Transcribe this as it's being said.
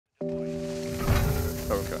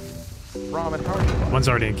okay. Ramen, how are you? One's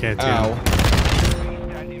already in canteen. Ow.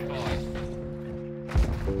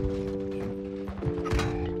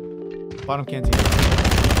 Bottom canteen.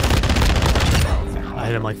 I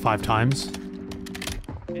hit him like 5 times.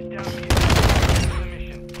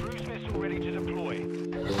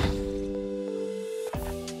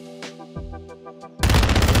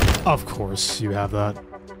 Of course, you have that.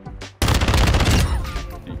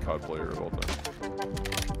 COD player of all time.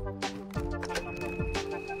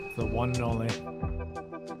 The one and only.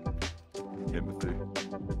 Timothy.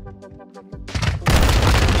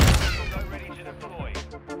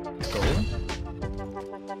 Go.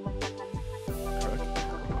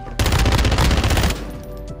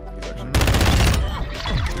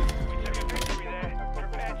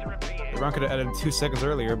 The round could have ended 2 seconds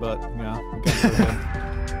earlier, but you know,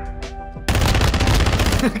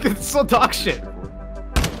 it's so dog shit.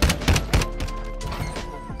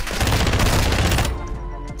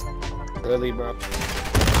 Really, bro.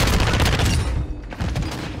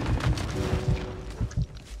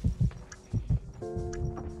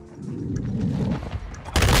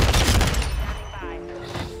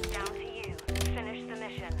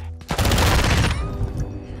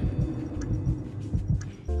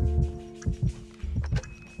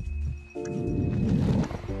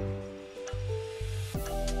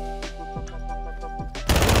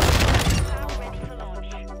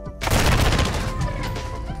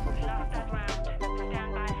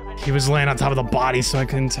 He was laying on top of the body, so I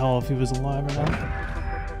couldn't tell if he was alive or not.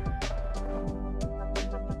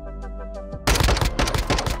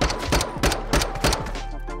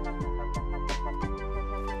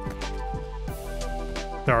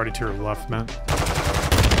 They're already to your left, man.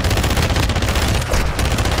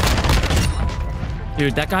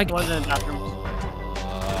 Dude, that guy was in the bathroom.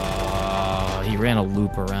 He ran a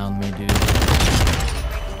loop around me, dude.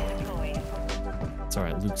 It's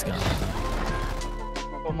alright, Luke's got it.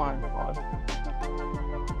 Oh my god.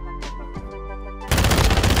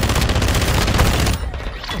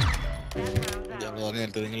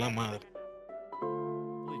 Believe me,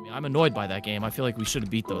 I'm annoyed by that game. I feel like we should have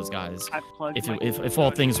beat those guys if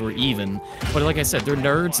all things were even. But like I said, they're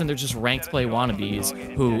nerds and they're just ranked play wannabes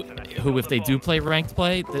who if they do play ranked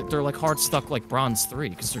play, they're like hard stuck like bronze 3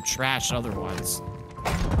 because they're trash otherwise.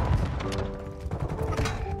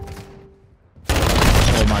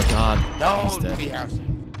 Oh my god. No, he's dead.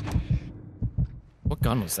 What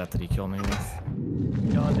gun was that he killed me with?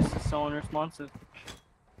 God, this is so unresponsive.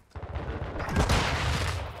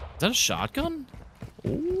 Is that a shotgun?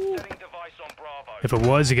 Ooh. If it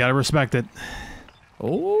was, you gotta respect it.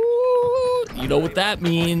 Oh, you know what that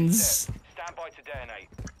means. Stand by to detonate.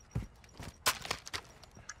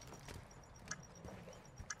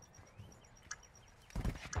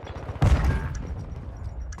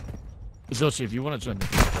 Zochi, if you want to join the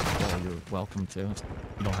you're welcome to. You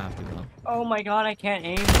don't have to though. Oh my god, I can't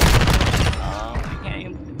aim. I can't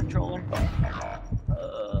aim with the controller.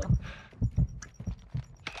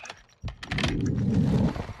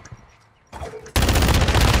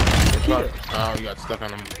 Oh, you got stuck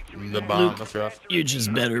on the bomb. Luke, That's rough. you're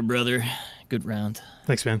just better, brother. Good round.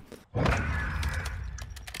 Thanks, man.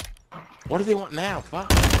 What do they want now? Fuck.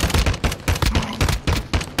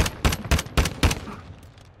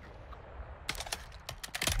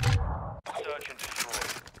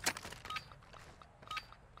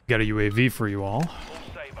 Got a UAV for you all.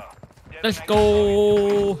 Let's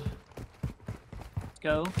go. Let's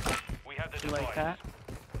go. You like that?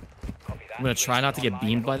 I'm gonna try not to get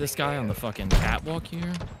beamed by this guy on the fucking catwalk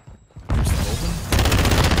here. Just open.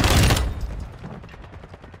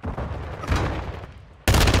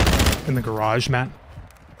 In the garage, Matt.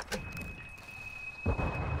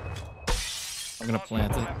 I'm gonna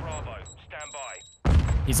plant it.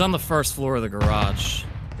 He's on the first floor of the garage.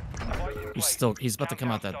 He's about to come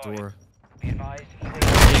out that door. Being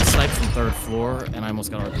sniped from 3rd floor, and I almost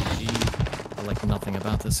got RPG. I like nothing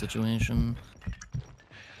about this situation.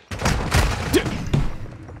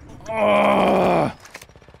 I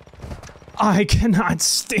cannot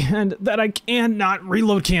stand that I cannot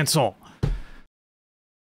reload cancel.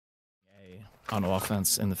 On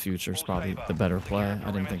offense in the future is probably the better play.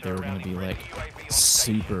 I didn't think they were going to be like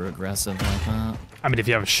super aggressive like that. I mean, if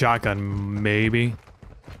you have a shotgun, maybe.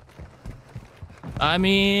 I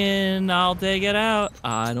mean, I'll take it out.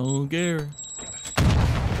 I don't care.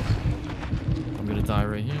 I'm gonna die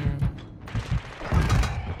right here.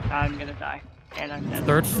 I'm gonna die. And I'm dead.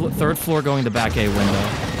 Third floor going to back A window.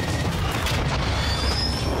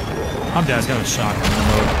 I'm dead. He's got a shotgun.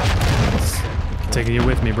 Taking you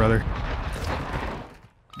with me, brother.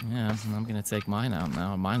 Yeah, I'm gonna take mine out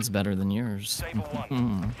now. Mine's better than yours.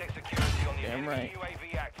 Damn right.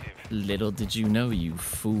 Little did you know, you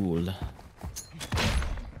fool.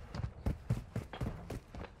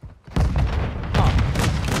 Oh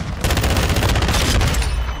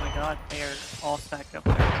my god, they're all stacked up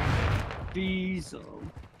there. Diesel.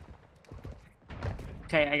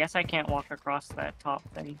 Okay, I guess I can't walk across that top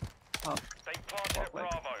thing. Oh, walkway.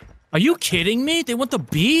 Are you kidding me? They want the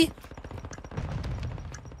B?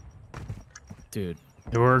 Dude.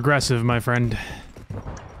 They were aggressive, my friend.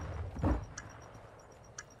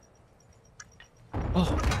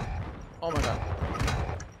 Oh. Oh my god.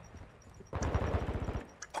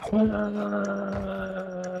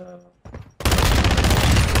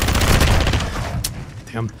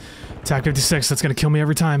 Damn. TAC 56, that's gonna kill me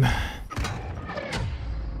every time.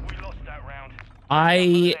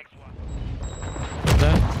 I...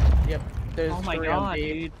 Yep. There's Oh my 3 on god,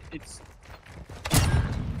 B. dude. It's...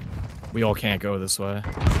 We all can't go this way.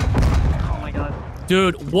 Oh my god.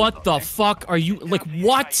 Dude, what the fuck are you... Like,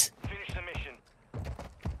 what?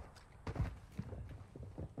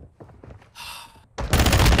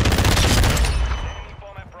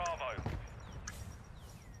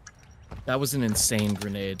 That was an insane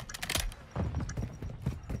grenade.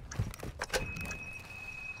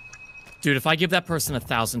 Dude, if I give that person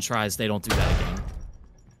 1,000 tries, they don't do that again.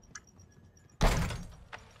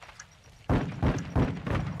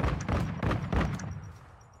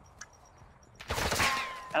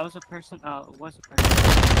 That was a person, it was a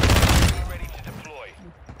person. Ready to deploy.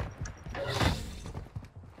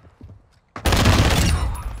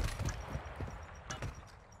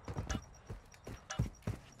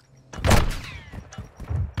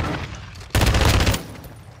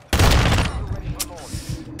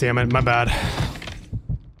 Damn it, my bad.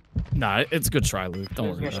 Nah, it's a good try, Luke. Don't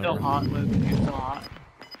worry You're about still it. hot, Luke. You're still hot.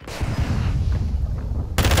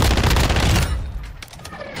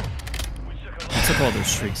 I took all those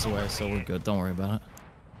streaks away, so we're good. Don't worry about it.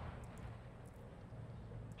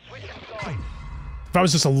 If I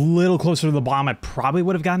was just a little closer to the bomb, I probably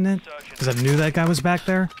would have gotten it. Because I knew that guy was back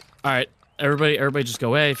there. Alright, everybody just go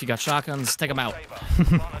away. If you got shotguns, take them out.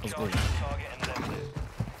 Let's go.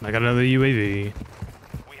 I got another UAV.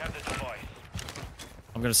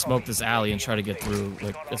 I'm gonna smoke this alley and try to get through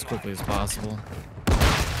like as quickly as possible.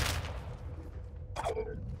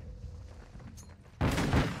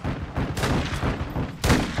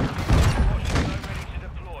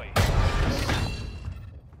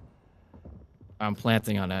 I'm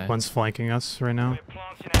planting on A. One's flanking us right now.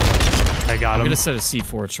 I got I'm him. gonna set a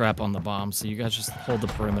C4 trap on the bomb, so you guys just hold the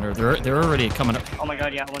perimeter. They're already coming up. Oh my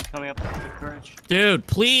god, yeah, one's coming up with the courage. Dude,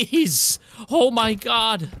 please! Oh my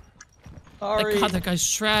god! Sorry. God, that guy's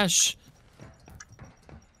trash.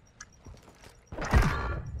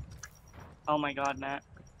 Oh my god, Matt.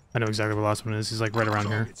 I know exactly where the last one is. He's like right around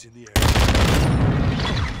here. This round is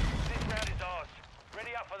ours. Ready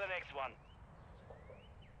up for the next one.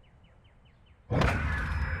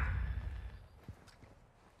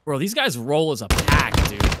 Bro, these guys roll as a pack,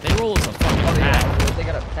 dude. They roll as a fucking Oh pack. yeah, dude, they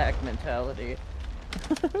got a pack mentality.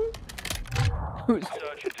 Who's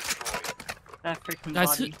Search and destroy. That freaking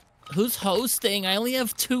Guys, body. who's hosting? I only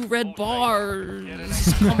have 2 red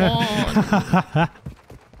bars. Come on.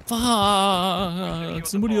 Fuck.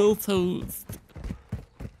 Somebody else host.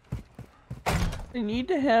 I need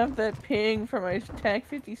to have that ping for my TAC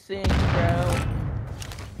 56, bro.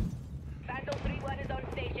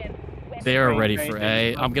 They are ready for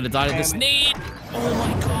A. I'm gonna die to this nade. Oh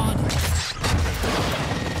my god.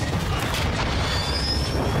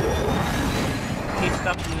 He's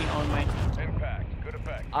stuck me on my... Impact. Good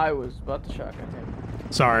effect. I was about to shotgun him.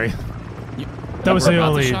 Sorry. You, That was were the about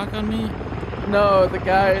to only. shotgun me? No, the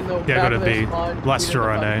guy in the Yeah, back go of to this B. lawn Lester shooting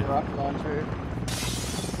on the A. fucking rocket launcher.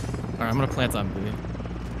 Alright, I'm gonna plant on B.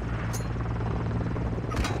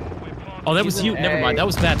 Oh, that was He's you. an Never A. mind. That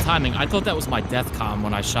was bad timing. I thought that was my death comm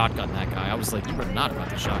when I shotgunned that guy. I was like, you were not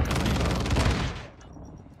about to shotgun me.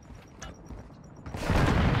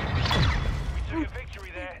 We took a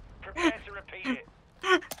victory there. Prepare to repeat it.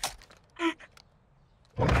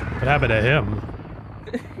 What happened to him?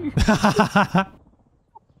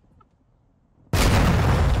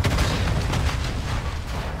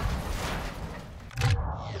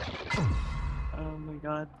 Oh my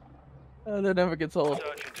god. That never gets old.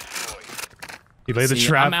 Search and destroy. He laid the See,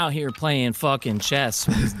 trap. I'm out here playing fucking chess.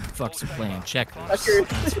 When these fucks are playing checkers.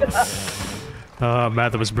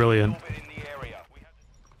 Matt, that was brilliant. Orbit in the area. We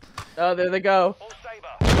have Oh, there they go. all saber.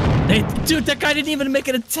 Hey, dude, that guy didn't even make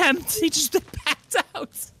an attempt. He just backed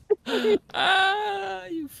out. Ah,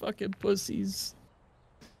 you fucking pussies.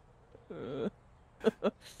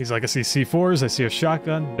 He's like, I see C4s, I see a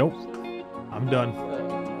shotgun. Nope. I'm done.